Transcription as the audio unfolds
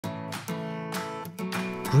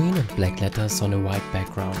Green and black letters on a white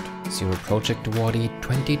background. Zero Project Awardee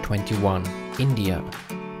 2021, India.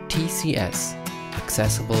 TCS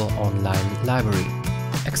Accessible Online Library.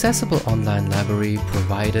 Accessible Online Library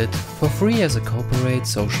provided for free as a corporate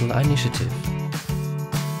social initiative.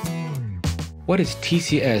 What is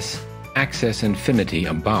TCS Access Infinity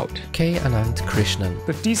about? Ananth Krishnan.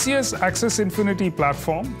 The TCS Access Infinity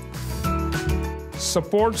platform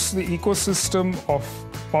supports the ecosystem of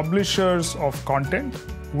publishers of content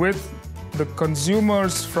with the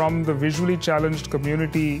consumers from the visually challenged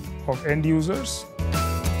community of end users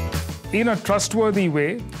in a trustworthy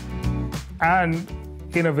way and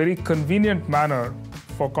in a very convenient manner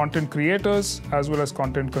for content creators as well as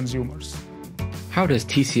content consumers. How does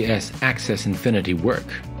TCS Access Infinity work?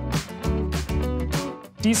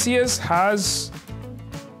 TCS has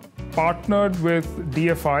partnered with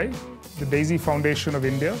DFI, the Daisy Foundation of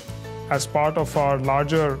India, as part of our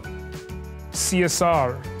larger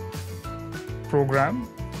CSR program.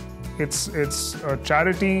 It's a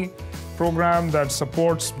charity program that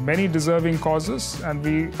supports many deserving causes, and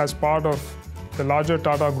we, as part of the larger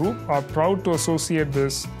Tata group, are proud to associate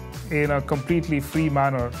this in a completely free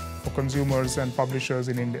manner for consumers and publishers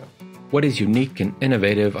in India. What is unique and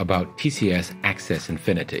innovative about TCS Access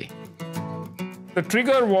Infinity? The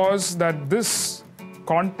trigger was that this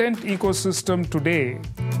content ecosystem today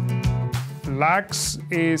lacks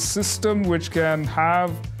a system which can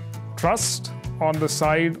have trust on the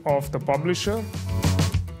side of the publisher,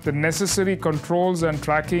 the necessary controls and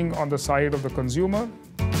tracking on the side of the consumer,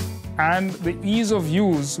 and the ease of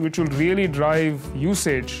use which will really drive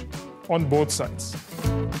usage on both sides.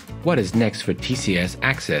 What is next for TCS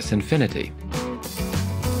Access Infinity?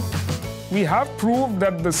 We have proved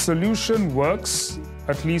that the solution works,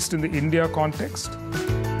 at least in the India context.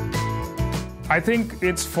 I think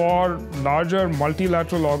it's for larger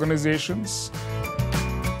multilateral organizations,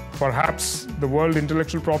 perhaps the World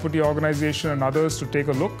Intellectual Property Organization and others, to take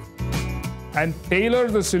a look and tailor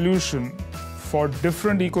the solution for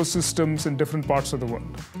different ecosystems in different parts of the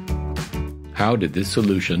world. How did this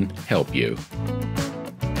solution help you?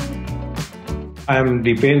 I am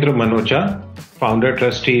Dipendra Manocha, founder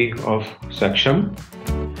trustee of Sakham.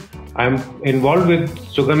 I am involved with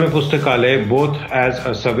Zero Project both as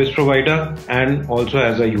a service provider and also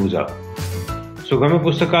as a user. Zero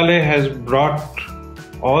Project has brought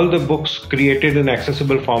all the books created in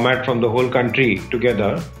accessible format from the whole country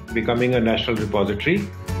together, becoming a national repository.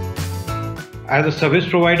 As a service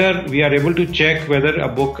provider, we are able to check whether a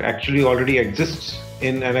book actually already exists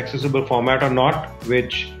in an accessible format or not,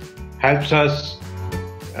 which helps us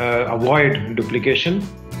avoid duplication.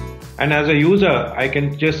 And as a user, I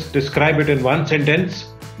can just describe it in one sentence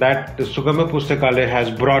that the Zero Project has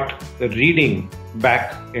brought the reading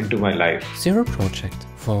back into my life. Zero Project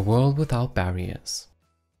for a world without barriers.